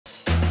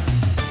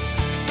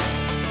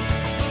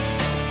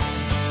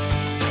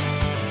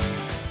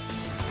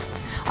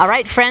All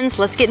right, friends,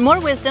 let's get more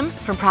wisdom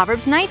from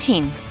Proverbs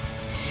 19.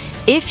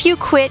 If you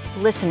quit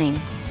listening,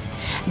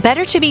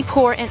 better to be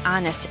poor and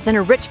honest than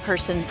a rich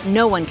person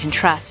no one can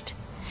trust.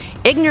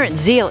 Ignorant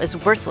zeal is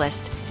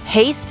worthless.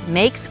 Haste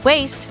makes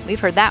waste. We've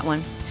heard that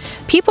one.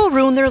 People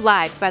ruin their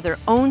lives by their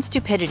own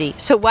stupidity,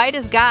 so why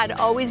does God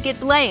always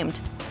get blamed?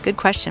 Good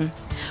question.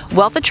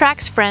 Wealth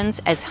attracts friends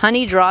as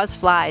honey draws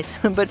flies,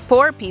 but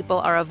poor people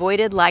are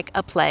avoided like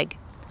a plague.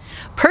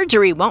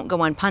 Perjury won't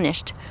go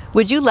unpunished.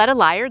 Would you let a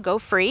liar go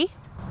free?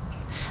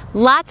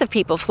 Lots of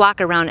people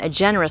flock around a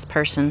generous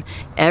person.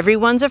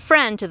 Everyone's a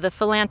friend to the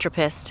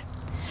philanthropist.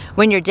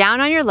 When you're down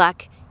on your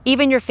luck,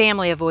 even your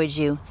family avoids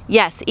you.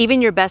 Yes,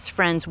 even your best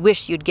friends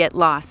wish you'd get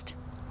lost.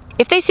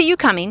 If they see you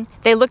coming,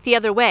 they look the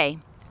other way.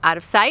 Out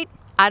of sight,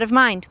 out of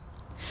mind.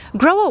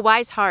 Grow a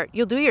wise heart,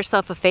 you'll do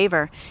yourself a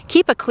favor.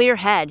 Keep a clear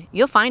head,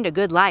 you'll find a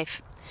good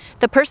life.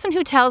 The person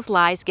who tells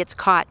lies gets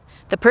caught.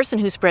 The person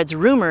who spreads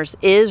rumors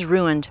is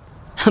ruined.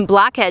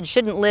 Blockheads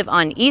shouldn't live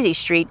on Easy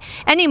Street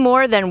any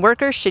more than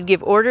workers should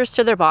give orders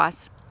to their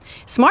boss.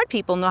 Smart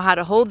people know how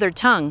to hold their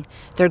tongue.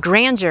 Their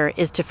grandeur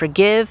is to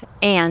forgive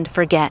and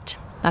forget.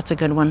 That's a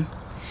good one.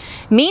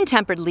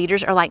 Mean-tempered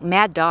leaders are like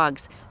mad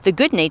dogs. The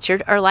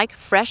good-natured are like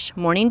fresh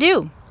morning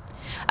dew.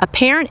 A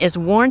parent is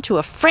worn to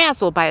a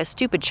frazzle by a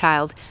stupid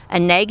child. A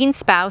nagging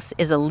spouse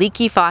is a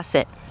leaky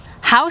faucet.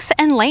 House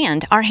and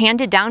land are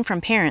handed down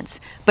from parents,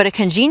 but a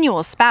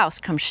congenial spouse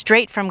comes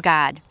straight from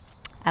God.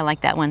 I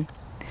like that one.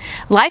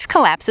 Life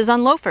collapses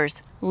on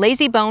loafers.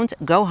 Lazy bones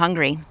go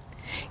hungry.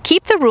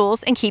 Keep the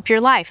rules and keep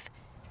your life.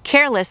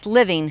 Careless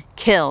living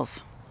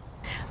kills.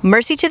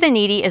 Mercy to the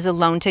needy is a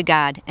loan to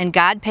God, and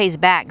God pays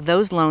back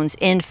those loans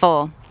in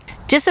full.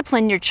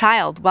 Discipline your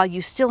child while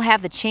you still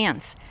have the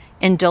chance.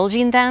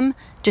 Indulging them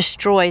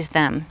destroys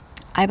them.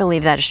 I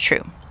believe that is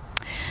true.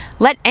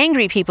 Let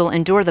angry people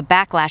endure the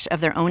backlash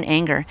of their own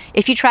anger.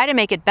 If you try to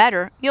make it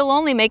better, you'll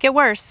only make it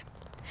worse.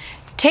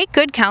 Take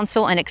good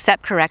counsel and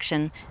accept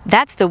correction.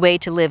 That's the way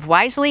to live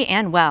wisely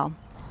and well.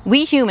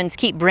 We humans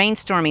keep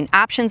brainstorming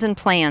options and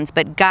plans,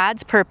 but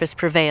God's purpose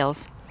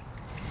prevails.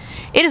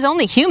 It is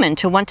only human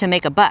to want to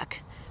make a buck,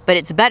 but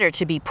it's better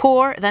to be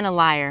poor than a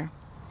liar.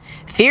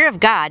 Fear of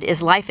God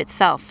is life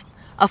itself,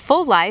 a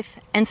full life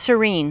and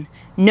serene,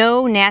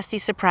 no nasty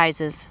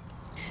surprises.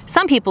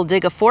 Some people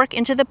dig a fork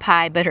into the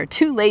pie but are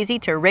too lazy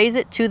to raise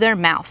it to their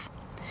mouth.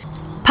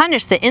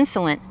 Punish the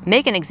insolent,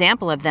 make an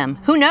example of them.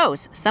 Who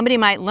knows, somebody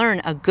might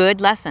learn a good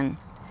lesson.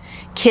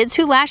 Kids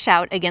who lash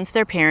out against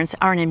their parents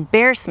are an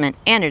embarrassment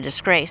and a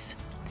disgrace.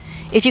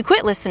 If you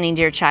quit listening,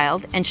 dear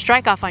child, and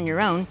strike off on your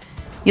own,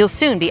 you'll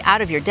soon be out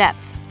of your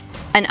depth.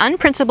 An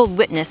unprincipled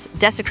witness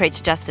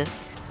desecrates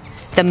justice.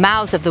 The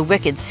mouths of the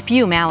wicked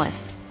spew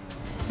malice.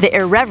 The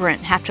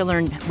irreverent have to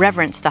learn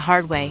reverence the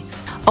hard way.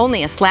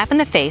 Only a slap in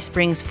the face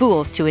brings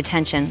fools to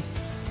attention.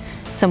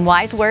 Some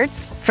wise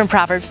words from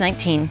Proverbs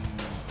 19.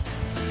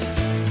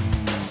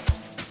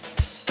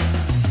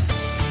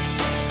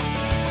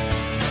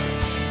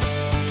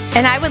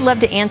 And I would love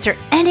to answer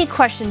any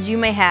questions you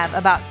may have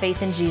about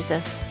faith in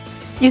Jesus.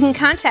 You can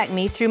contact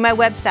me through my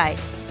website,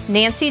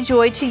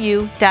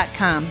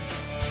 nancyjoytoyou.com.